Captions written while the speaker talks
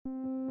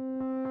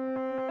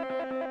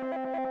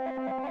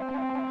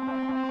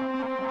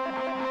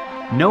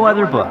No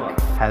other book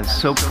has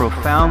so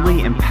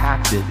profoundly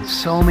impacted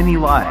so many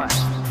lives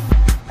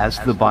as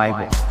the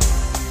Bible.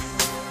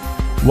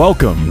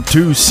 Welcome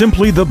to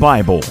Simply the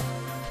Bible,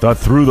 the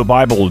Through the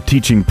Bible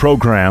teaching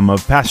program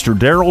of Pastor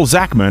Daryl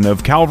Zachman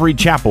of Calvary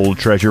Chapel,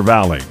 Treasure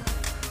Valley.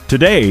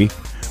 Today,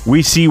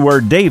 we see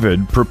where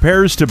David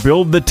prepares to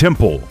build the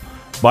temple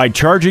by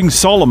charging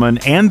Solomon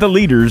and the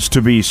leaders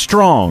to be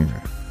strong,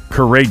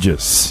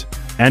 courageous,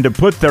 and to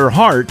put their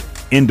heart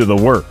into the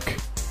work.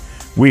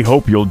 We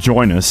hope you'll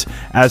join us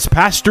as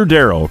Pastor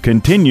Daryl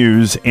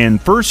continues in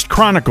 1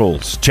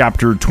 Chronicles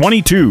chapter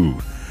 22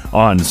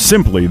 on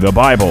Simply the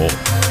Bible.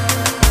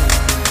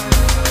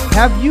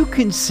 Have you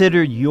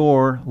considered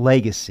your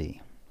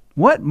legacy?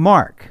 What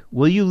mark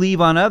will you leave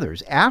on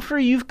others after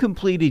you've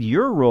completed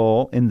your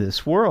role in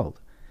this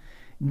world?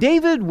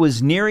 David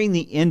was nearing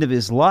the end of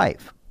his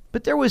life,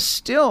 but there was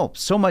still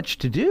so much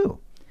to do.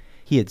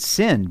 He had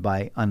sinned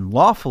by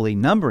unlawfully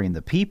numbering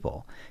the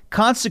people.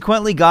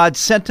 Consequently, God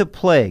sent a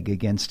plague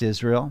against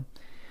Israel.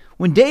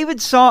 When David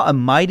saw a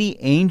mighty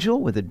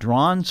angel with a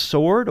drawn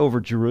sword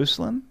over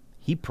Jerusalem,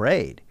 he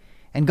prayed,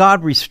 and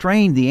God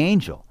restrained the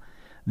angel.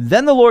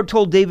 Then the Lord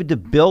told David to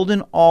build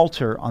an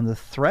altar on the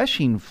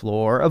threshing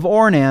floor of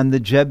Ornan the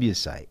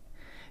Jebusite.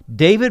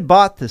 David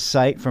bought the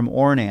site from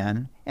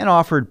Ornan and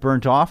offered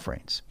burnt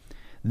offerings.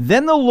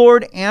 Then the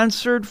Lord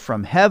answered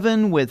from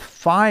heaven with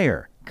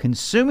fire,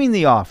 consuming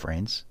the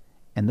offerings,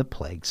 and the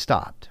plague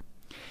stopped.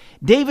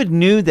 David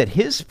knew that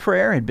his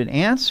prayer had been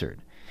answered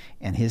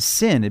and his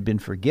sin had been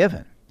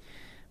forgiven.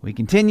 We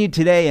continue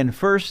today in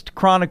 1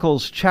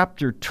 Chronicles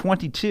chapter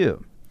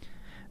 22.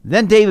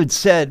 Then David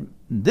said,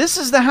 "This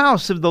is the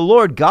house of the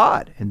Lord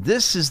God, and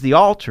this is the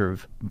altar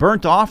of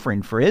burnt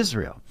offering for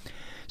Israel."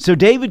 So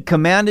David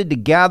commanded to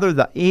gather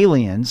the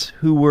aliens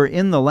who were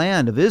in the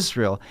land of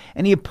Israel,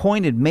 and he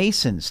appointed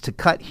masons to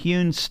cut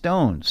hewn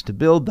stones to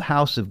build the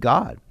house of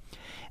God.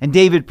 And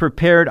David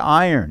prepared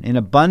iron in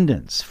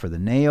abundance for the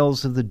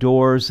nails of the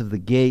doors of the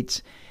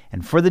gates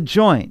and for the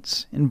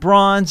joints, and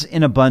bronze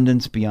in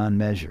abundance beyond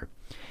measure,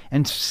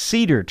 and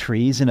cedar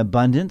trees in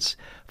abundance,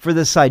 for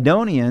the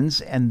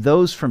Sidonians and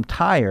those from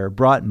Tyre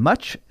brought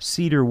much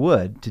cedar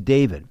wood to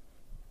David.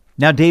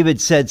 Now David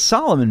said,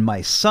 "Solomon,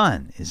 my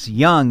son, is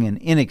young and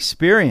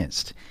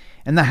inexperienced,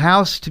 and the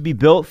house to be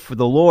built for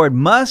the Lord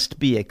must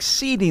be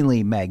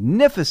exceedingly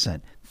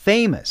magnificent,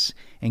 famous,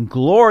 and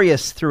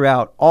glorious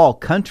throughout all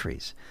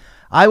countries.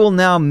 I will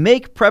now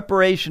make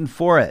preparation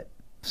for it."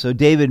 So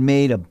David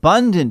made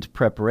abundant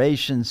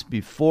preparations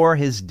before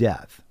his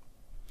death.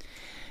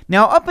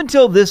 Now, up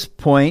until this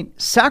point,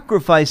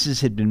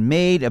 sacrifices had been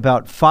made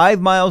about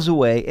 5 miles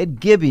away at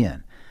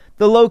Gibeon,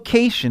 the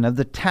location of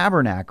the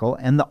tabernacle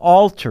and the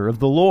altar of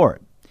the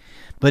Lord.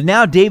 But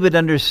now David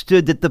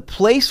understood that the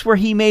place where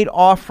he made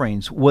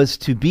offerings was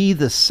to be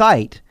the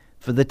site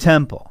for the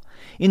temple.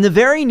 In the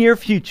very near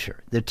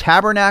future, the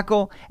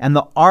tabernacle and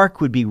the ark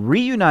would be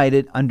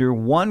reunited under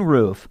one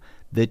roof,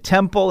 the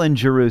temple in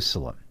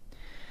Jerusalem.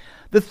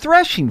 The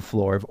threshing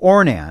floor of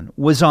Ornan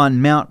was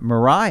on Mount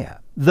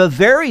Moriah, the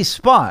very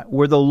spot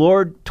where the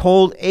Lord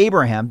told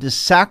Abraham to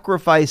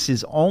sacrifice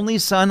his only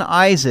son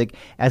Isaac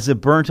as a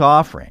burnt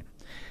offering.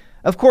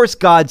 Of course,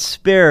 God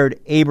spared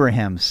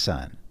Abraham's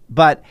son,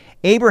 but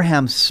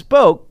Abraham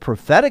spoke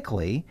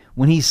prophetically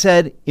when he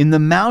said, "In the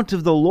mount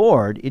of the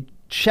Lord it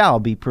shall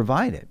be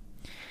provided."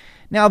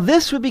 Now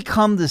this would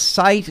become the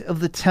site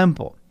of the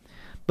temple.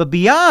 But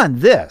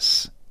beyond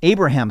this,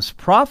 Abraham's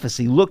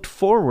prophecy looked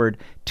forward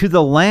to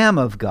the Lamb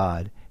of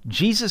God,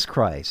 Jesus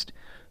Christ,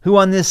 who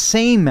on this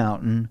same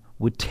mountain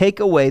would take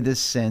away the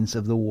sins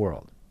of the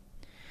world.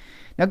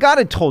 Now God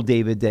had told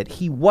David that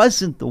he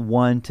wasn't the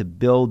one to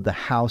build the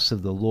house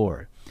of the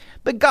Lord.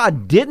 But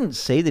God didn't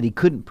say that he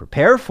couldn't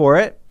prepare for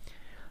it.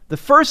 The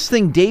first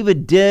thing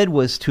David did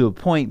was to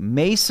appoint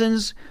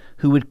masons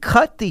who would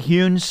cut the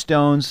hewn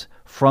stones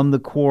from the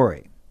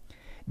quarry.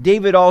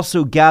 David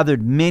also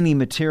gathered many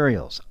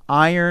materials,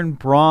 iron,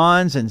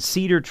 bronze, and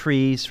cedar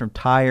trees from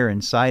Tyre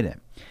and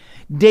Sidon.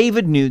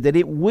 David knew that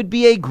it would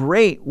be a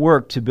great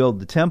work to build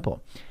the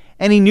temple,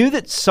 and he knew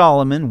that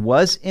Solomon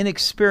was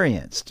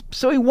inexperienced,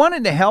 so he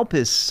wanted to help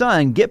his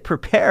son get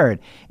prepared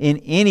in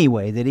any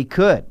way that he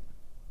could.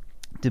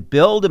 To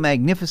build a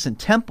magnificent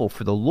temple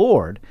for the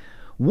Lord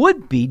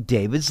would be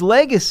David's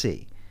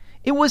legacy.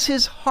 It was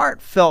his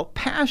heartfelt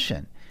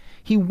passion.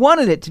 He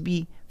wanted it to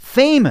be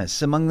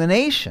famous among the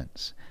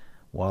nations.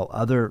 While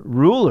other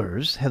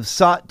rulers have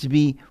sought to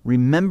be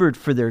remembered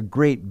for their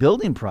great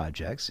building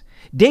projects,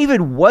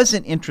 David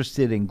wasn't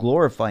interested in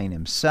glorifying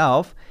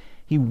himself.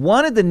 He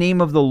wanted the name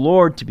of the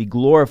Lord to be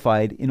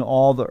glorified in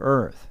all the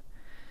earth.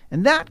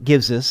 And that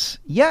gives us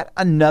yet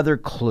another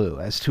clue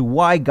as to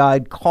why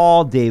God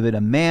called David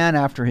a man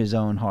after his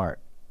own heart.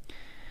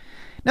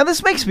 Now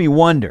this makes me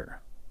wonder,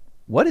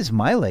 what is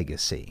my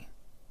legacy?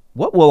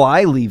 What will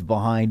I leave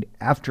behind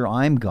after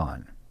I'm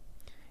gone?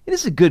 It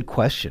is a good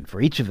question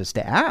for each of us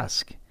to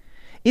ask.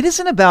 It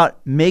isn't about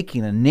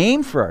making a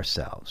name for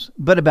ourselves,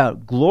 but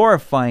about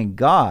glorifying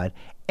God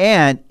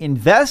and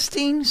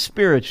investing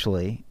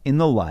spiritually in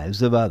the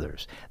lives of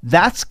others.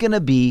 That's going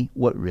to be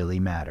what really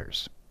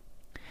matters.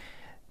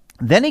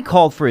 Then he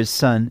called for his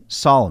son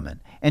Solomon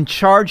and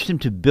charged him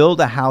to build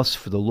a house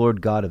for the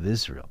Lord God of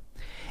Israel.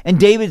 And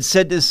David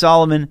said to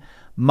Solomon,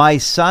 "My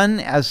son,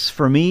 as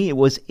for me, it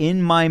was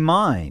in my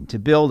mind to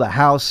build a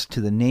house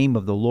to the name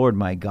of the Lord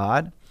my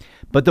God.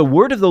 But the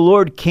word of the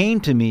Lord came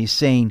to me,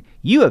 saying,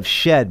 You have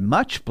shed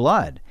much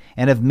blood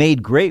and have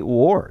made great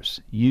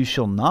wars. You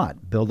shall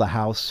not build a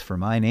house for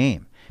my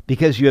name,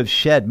 because you have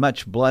shed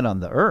much blood on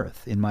the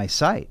earth in my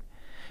sight.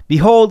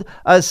 Behold,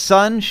 a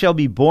son shall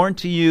be born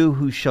to you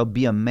who shall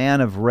be a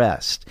man of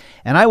rest,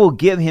 and I will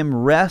give him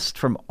rest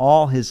from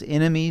all his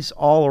enemies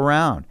all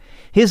around.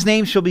 His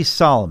name shall be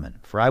Solomon,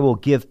 for I will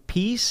give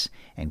peace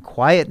and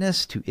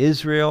quietness to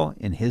Israel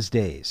in his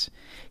days.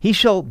 He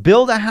shall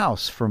build a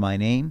house for my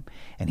name,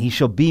 and he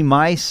shall be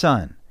my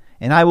son,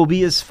 and I will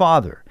be his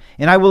father,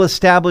 and I will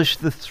establish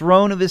the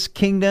throne of his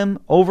kingdom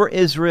over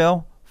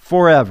Israel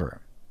forever."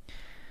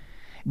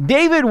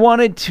 David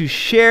wanted to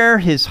share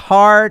his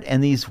heart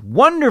and these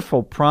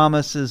wonderful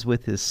promises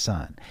with his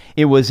son.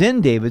 It was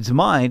in David's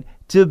mind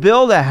to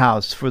build a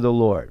house for the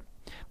Lord.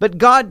 But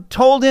God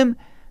told him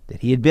that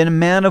he had been a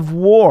man of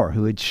war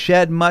who had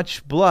shed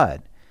much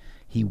blood.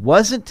 He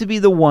wasn't to be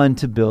the one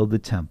to build the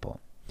temple.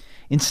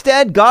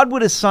 Instead, God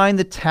would assign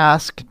the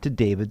task to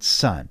David's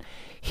son.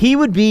 He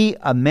would be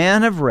a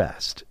man of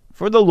rest,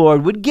 for the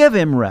Lord would give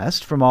him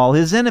rest from all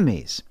his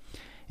enemies.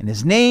 And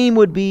his name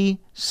would be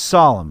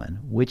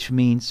Solomon, which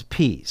means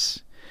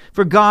peace.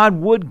 For God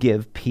would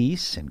give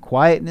peace and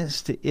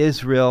quietness to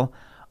Israel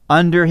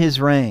under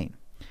his reign.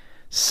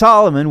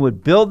 Solomon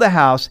would build the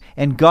house,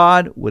 and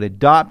God would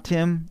adopt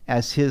him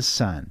as his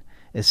son,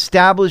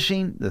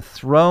 establishing the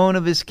throne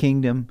of his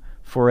kingdom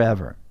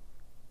forever.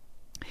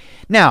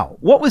 Now,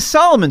 what was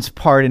Solomon's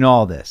part in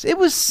all this? It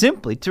was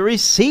simply to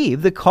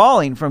receive the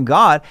calling from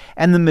God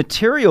and the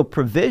material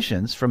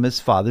provisions from his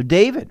father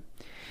David.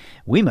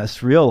 We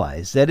must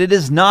realize that it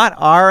is not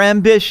our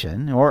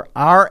ambition or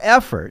our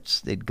efforts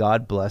that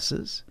God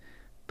blesses,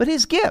 but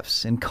his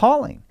gifts and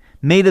calling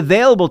made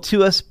available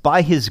to us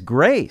by his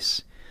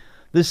grace.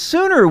 The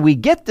sooner we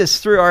get this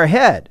through our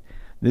head,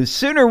 the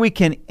sooner we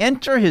can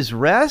enter his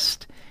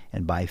rest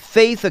and by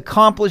faith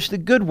accomplish the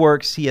good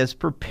works he has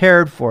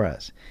prepared for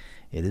us.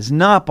 It is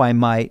not by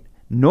might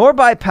nor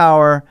by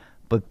power,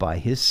 but by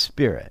his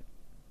Spirit.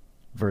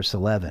 Verse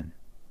 11.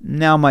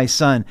 Now, my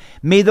son,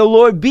 may the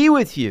Lord be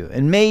with you,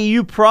 and may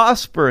you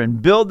prosper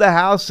and build the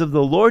house of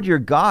the Lord your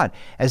God,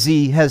 as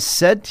he has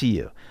said to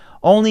you.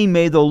 Only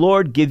may the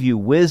Lord give you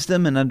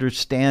wisdom and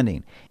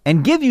understanding,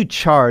 and give you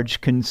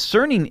charge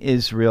concerning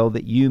Israel,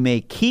 that you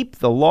may keep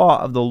the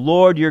law of the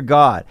Lord your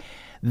God.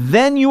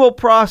 Then you will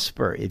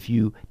prosper if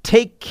you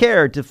take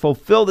care to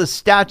fulfill the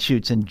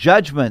statutes and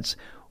judgments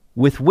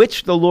with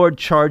which the Lord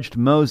charged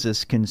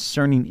Moses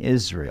concerning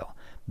Israel.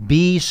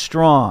 Be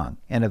strong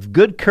and of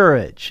good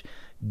courage.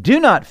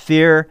 Do not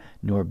fear,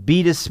 nor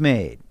be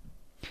dismayed.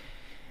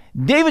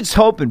 David's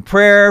hope and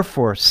prayer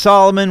for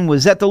Solomon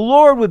was that the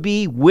Lord would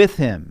be with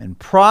him and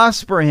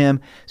prosper him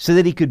so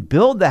that he could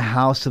build the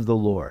house of the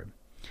Lord.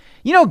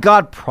 You know,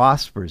 God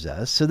prospers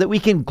us so that we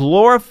can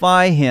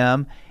glorify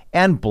him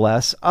and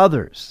bless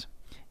others.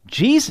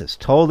 Jesus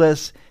told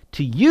us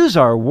to use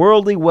our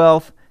worldly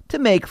wealth to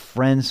make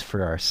friends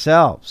for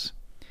ourselves,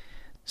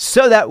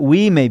 so that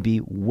we may be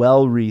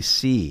well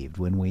received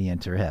when we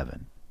enter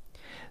heaven.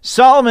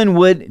 Solomon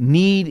would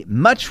need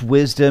much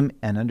wisdom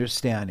and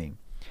understanding.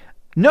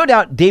 No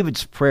doubt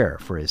David's prayer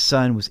for his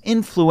son was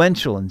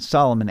influential in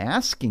Solomon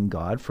asking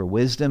God for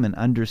wisdom and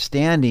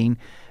understanding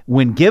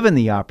when given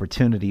the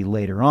opportunity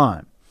later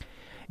on.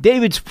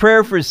 David's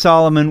prayer for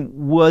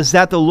Solomon was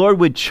that the Lord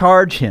would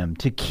charge him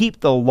to keep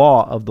the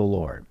law of the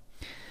Lord.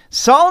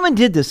 Solomon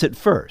did this at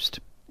first,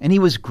 and he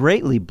was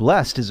greatly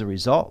blessed as a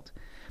result.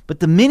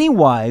 But the many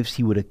wives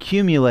he would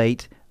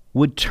accumulate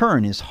would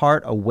turn his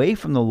heart away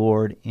from the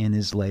Lord in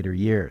his later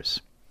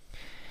years.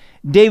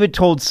 David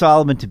told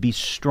Solomon to be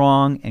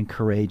strong and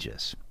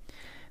courageous.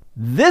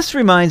 This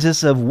reminds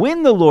us of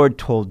when the Lord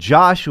told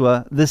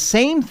Joshua the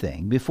same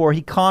thing before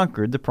he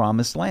conquered the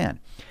promised land.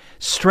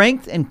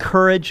 Strength and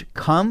courage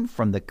come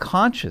from the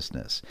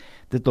consciousness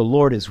that the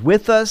Lord is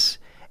with us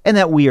and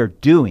that we are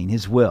doing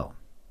his will.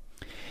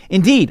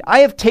 Indeed, I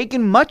have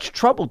taken much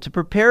trouble to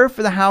prepare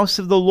for the house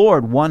of the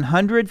Lord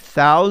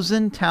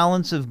 100,000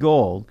 talents of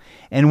gold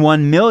and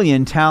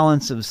 1,000,000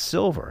 talents of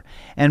silver,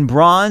 and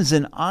bronze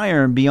and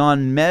iron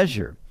beyond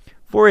measure,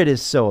 for it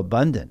is so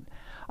abundant.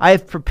 I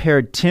have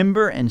prepared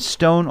timber and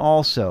stone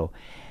also,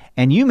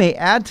 and you may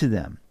add to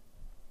them.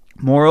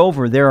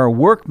 Moreover, there are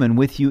workmen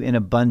with you in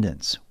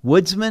abundance,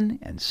 woodsmen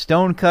and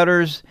stone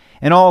cutters,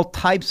 and all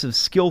types of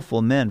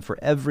skillful men for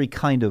every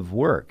kind of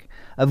work.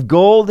 Of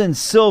gold and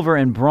silver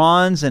and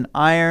bronze and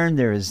iron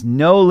there is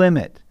no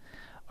limit.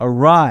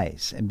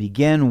 Arise and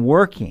begin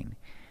working,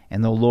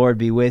 and the Lord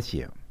be with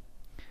you.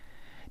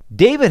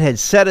 David had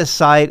set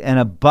aside an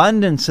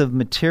abundance of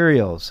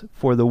materials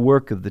for the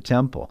work of the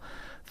temple.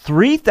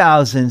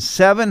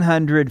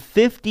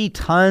 3,750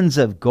 tons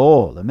of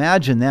gold.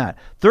 Imagine that.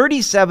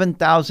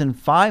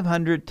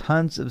 37,500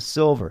 tons of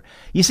silver.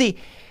 You see,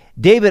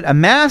 David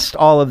amassed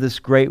all of this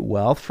great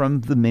wealth from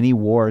the many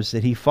wars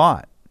that he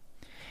fought.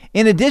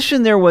 In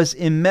addition, there was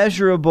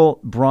immeasurable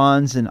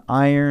bronze and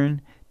iron,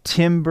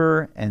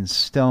 timber and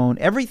stone,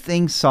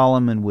 everything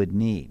Solomon would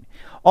need.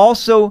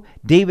 Also,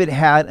 David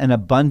had an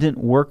abundant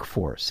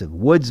workforce of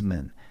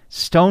woodsmen,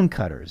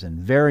 stonecutters, and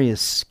various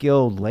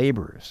skilled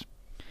laborers.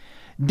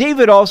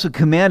 David also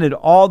commanded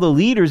all the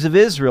leaders of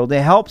Israel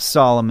to help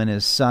Solomon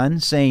his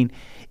son, saying,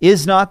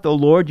 "Is not the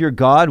Lord your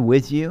God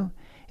with you?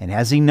 And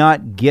has he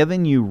not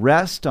given you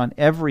rest on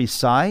every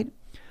side?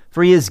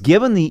 For he has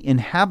given the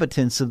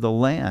inhabitants of the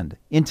land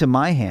into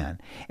my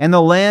hand, and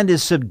the land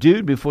is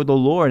subdued before the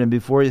Lord and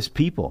before his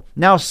people.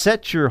 Now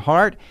set your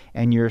heart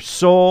and your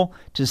soul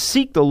to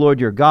seek the Lord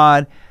your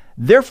God.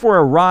 Therefore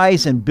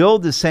arise and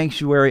build the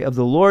sanctuary of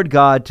the Lord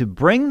God to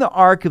bring the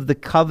ark of the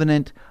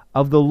covenant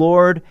of the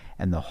Lord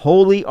and the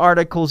holy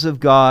articles of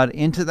God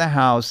into the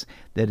house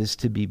that is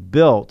to be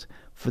built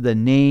for the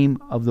name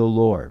of the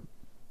Lord."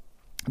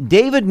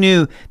 David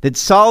knew that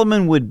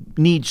Solomon would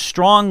need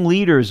strong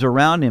leaders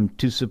around him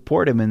to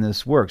support him in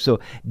this work. So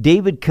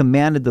David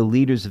commanded the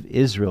leaders of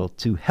Israel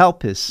to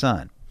help his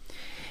son.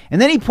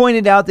 And then he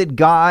pointed out that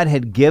God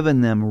had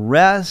given them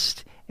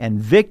rest and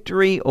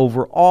victory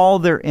over all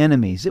their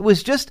enemies. It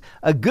was just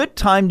a good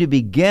time to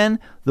begin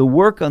the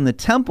work on the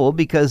temple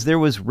because there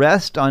was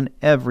rest on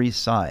every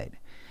side.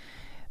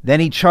 Then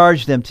he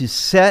charged them to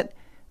set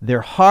their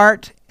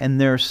heart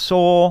and their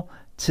soul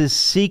to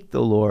seek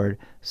the Lord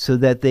so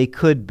that they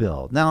could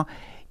build. Now,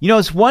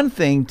 it's one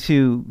thing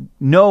to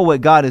know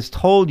what God has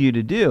told you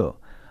to do,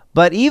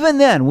 but even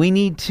then we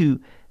need to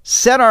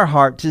set our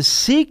heart to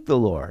seek the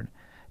Lord,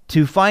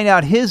 to find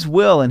out his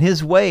will and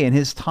his way and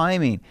his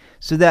timing,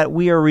 so that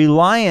we are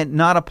reliant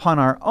not upon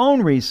our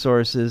own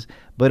resources,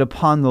 but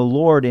upon the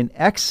Lord in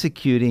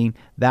executing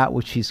that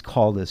which he's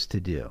called us to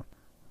do.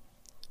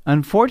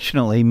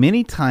 Unfortunately,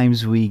 many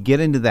times we get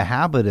into the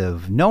habit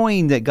of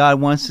knowing that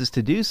God wants us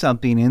to do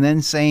something and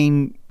then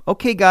saying,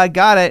 "Okay, God,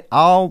 got it.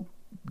 I'll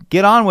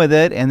get on with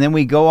it." And then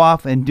we go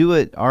off and do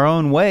it our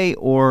own way,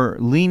 or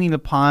leaning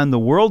upon the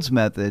world's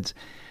methods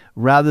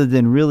rather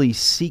than really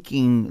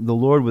seeking the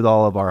Lord with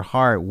all of our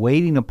heart,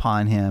 waiting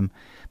upon him,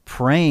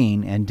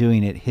 praying and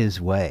doing it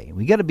his way.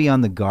 We got to be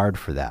on the guard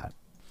for that.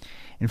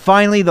 And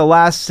finally, the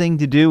last thing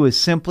to do is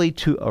simply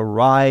to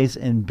arise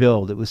and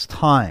build. It was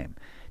time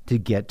to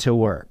get to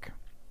work.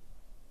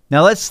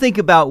 Now let's think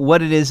about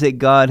what it is that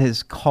God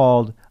has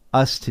called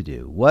us to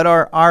do. What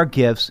are our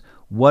gifts?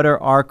 What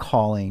are our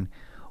calling?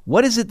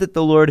 What is it that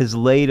the Lord has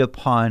laid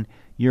upon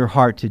your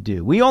heart to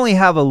do? We only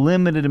have a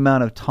limited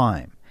amount of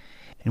time.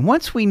 And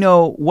once we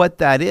know what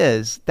that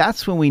is,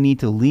 that's when we need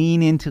to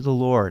lean into the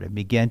Lord and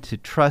begin to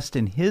trust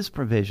in his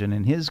provision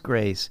and his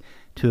grace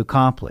to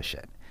accomplish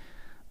it.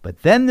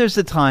 But then there's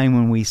a time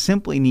when we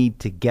simply need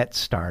to get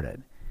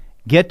started,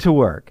 get to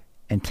work,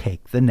 and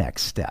take the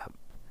next step.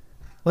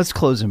 Let's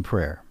close in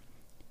prayer.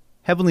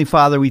 Heavenly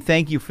Father, we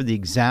thank you for the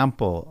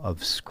example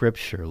of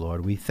Scripture,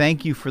 Lord. We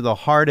thank you for the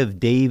heart of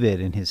David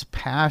and his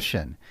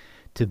passion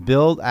to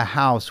build a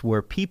house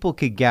where people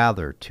could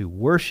gather to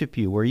worship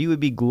you, where you would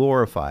be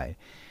glorified.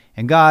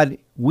 And God,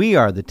 we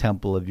are the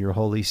temple of your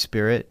Holy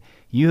Spirit.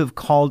 You have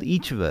called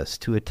each of us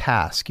to a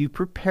task. You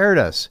prepared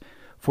us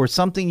for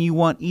something you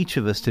want each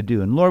of us to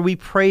do. And Lord, we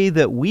pray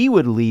that we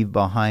would leave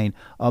behind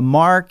a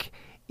mark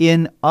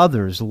in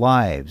others'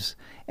 lives,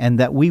 and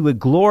that we would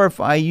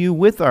glorify you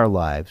with our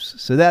lives,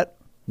 so that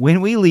when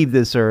we leave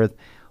this earth,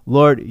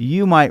 Lord,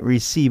 you might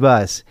receive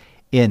us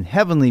in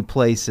heavenly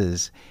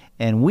places,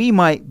 and we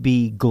might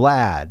be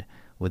glad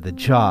with a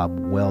job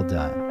well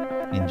done.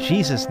 In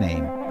Jesus'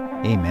 name,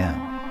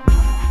 amen.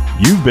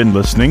 You've been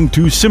listening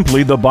to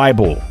Simply the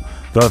Bible,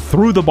 the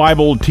Through the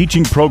Bible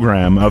teaching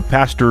program of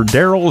Pastor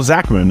Daryl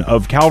Zachman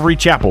of Calvary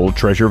Chapel,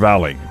 Treasure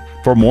Valley.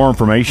 For more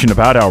information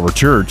about our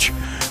church,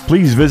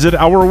 please visit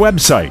our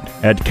website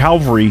at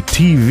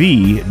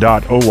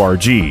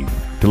calvarytv.org.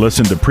 To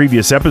listen to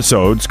previous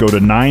episodes, go to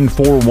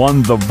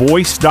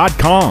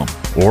 941thevoice.com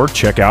or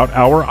check out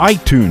our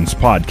iTunes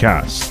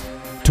podcast.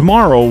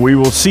 Tomorrow we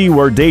will see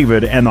where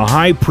David and the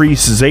high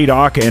priests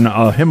Zadok and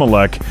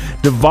Ahimelech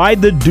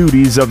divide the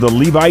duties of the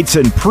Levites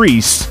and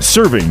priests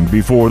serving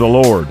before the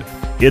Lord.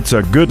 It's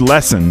a good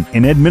lesson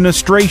in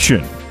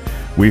administration.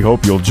 We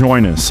hope you'll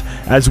join us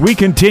as we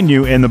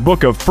continue in the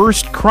book of 1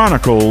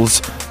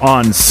 Chronicles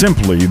on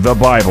Simply the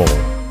Bible.